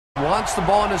Wants the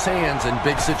ball in his hands in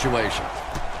big situations.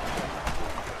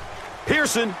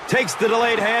 Pearson takes the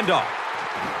delayed handoff.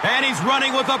 And he's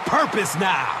running with a purpose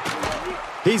now.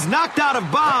 He's knocked out of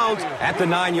bounds at the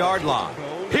 9-yard line.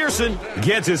 Pearson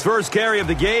gets his first carry of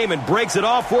the game and breaks it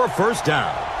off for a first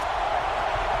down.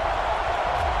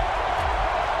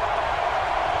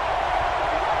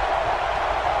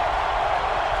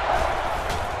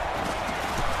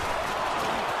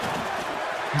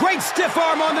 Great stiff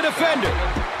arm on the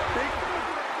defender.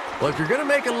 Well, if you're going to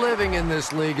make a living in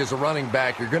this league as a running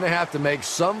back, you're going to have to make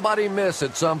somebody miss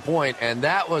at some point, and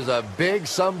that was a big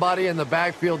somebody in the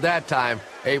backfield that time,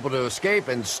 able to escape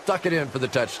and stuck it in for the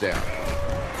touchdown.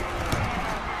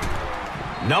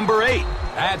 Number 8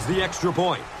 adds the extra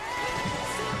point.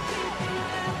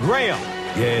 Graham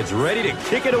gets ready to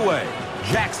kick it away.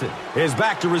 Jackson is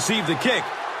back to receive the kick.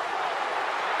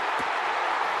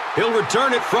 He'll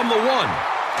return it from the 1.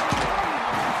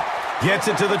 Gets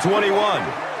it to the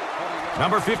 21.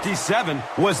 Number 57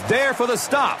 was there for the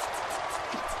stop.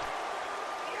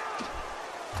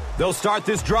 They'll start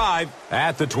this drive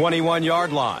at the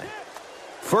 21-yard line.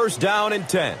 First down and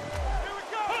 10.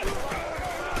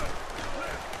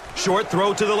 Short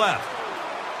throw to the left.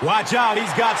 Watch out,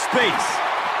 he's got space.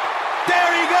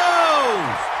 There he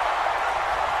goes!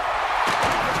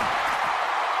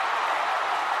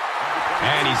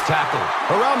 And he's tackled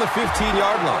around the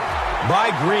 15-yard line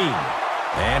by Green.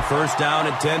 And first down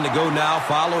and 10 to go now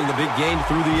following the big gain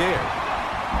through the air.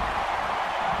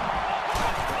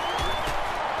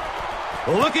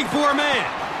 Looking for a man.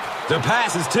 The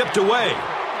pass is tipped away.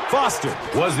 Foster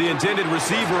was the intended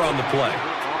receiver on the play.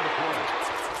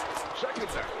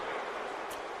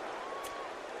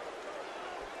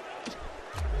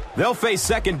 They'll face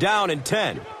second down and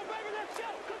 10.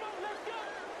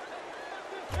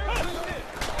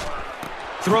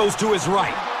 Throws to his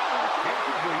right.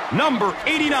 Number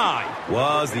 89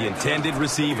 was the intended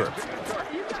receiver.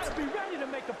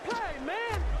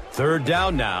 Third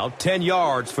down now, 10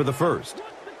 yards for the first.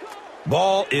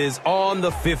 Ball is on the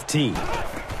 15.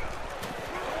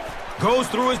 Goes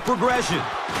through his progression.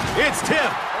 It's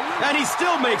tipped, and he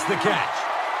still makes the catch.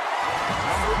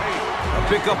 A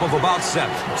pickup of about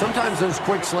 7. Sometimes those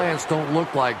quick slants don't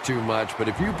look like too much, but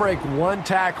if you break one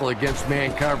tackle against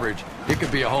man coverage, it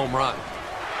could be a home run.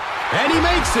 And he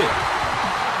makes it.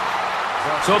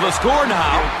 So the score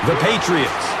now, the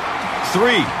Patriots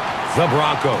 3, the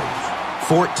Broncos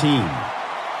 14.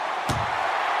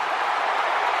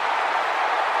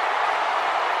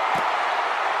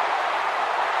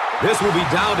 This will be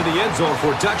down to the end zone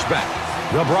for a touchback.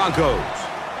 The Broncos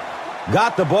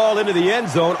got the ball into the end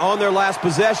zone on their last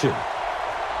possession.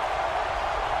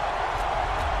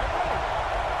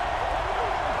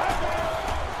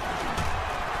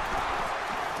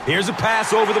 Here's a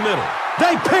pass over the middle.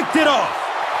 They picked it off.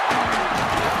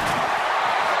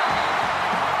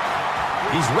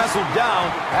 He's wrestled down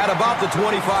at about the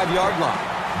 25-yard line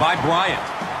by Bryant.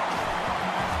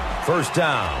 First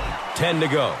down, 10 to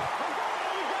go.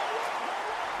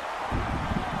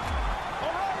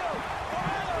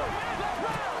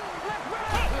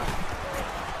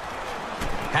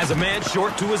 Has a man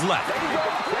short to his left.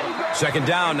 Second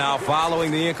down now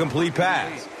following the incomplete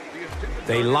pass.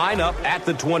 They line up at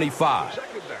the 25.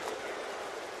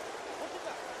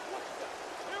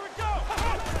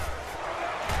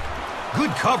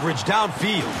 Good coverage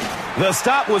downfield. The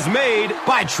stop was made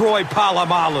by Troy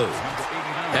Polamalu.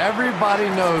 Everybody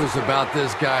knows about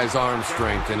this guy's arm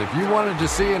strength, and if you wanted to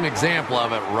see an example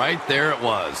of it, right there it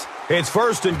was. It's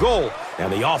first and goal,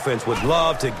 and the offense would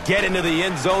love to get into the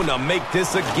end zone to make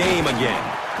this a game again.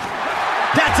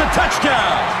 That's a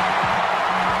touchdown!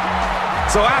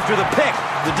 So after the pick,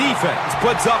 the defense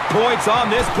puts up points on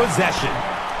this possession.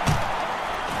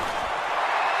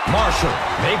 Marshall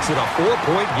makes it a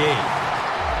 4-point game.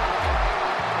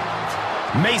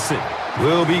 Mason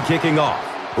will be kicking off.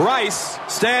 Rice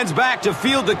stands back to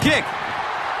field the kick.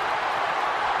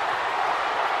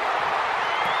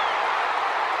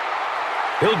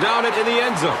 He'll down it in the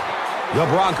end zone. The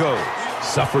Broncos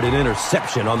suffered an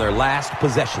interception on their last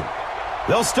possession.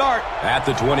 They'll start at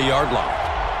the 20-yard line.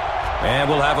 And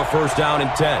we'll have a first down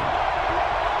and 10.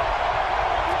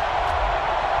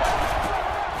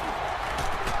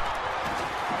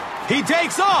 He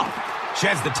takes off.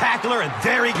 Sheds the tackler, and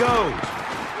there he goes.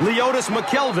 Leotis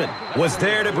McKelvin was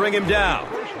there to bring him down.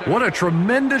 What a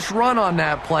tremendous run on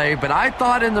that play, but I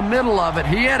thought in the middle of it,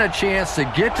 he had a chance to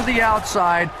get to the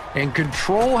outside and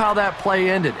control how that play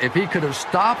ended. If he could have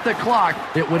stopped the clock,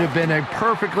 it would have been a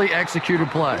perfectly executed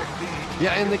play.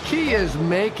 Yeah, and the key is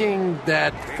making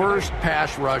that first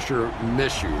pass rusher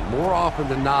miss you. More often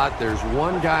than not, there's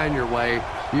one guy in your way.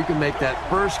 You can make that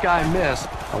first guy miss.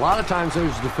 A lot of times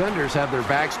those defenders have their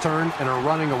backs turned and are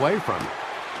running away from it.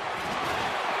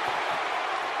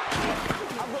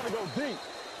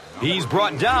 He's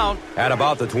brought down at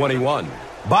about the 21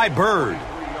 by Bird.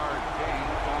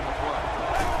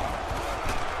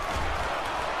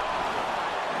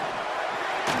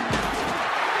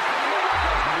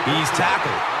 He's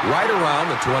tackled right around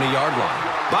the 20-yard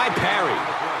line by Perry.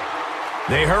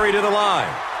 They hurry to the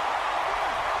line.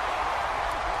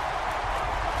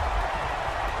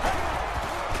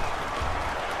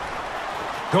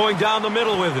 Going down the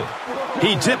middle with it.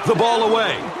 He tipped the ball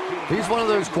away. He's one of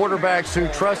those quarterbacks who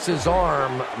trusts his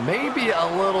arm maybe a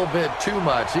little bit too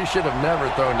much. He should have never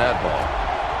thrown that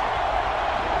ball.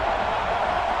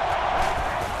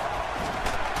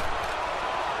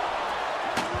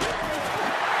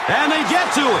 And they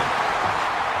get to it.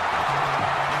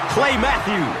 Clay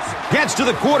Matthews gets to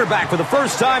the quarterback for the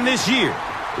first time this year.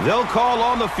 They'll call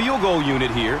on the field goal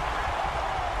unit here.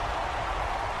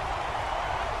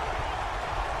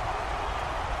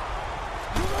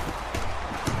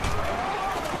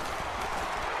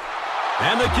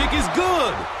 And the kick is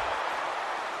good.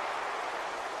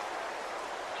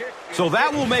 So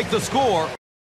that will make the score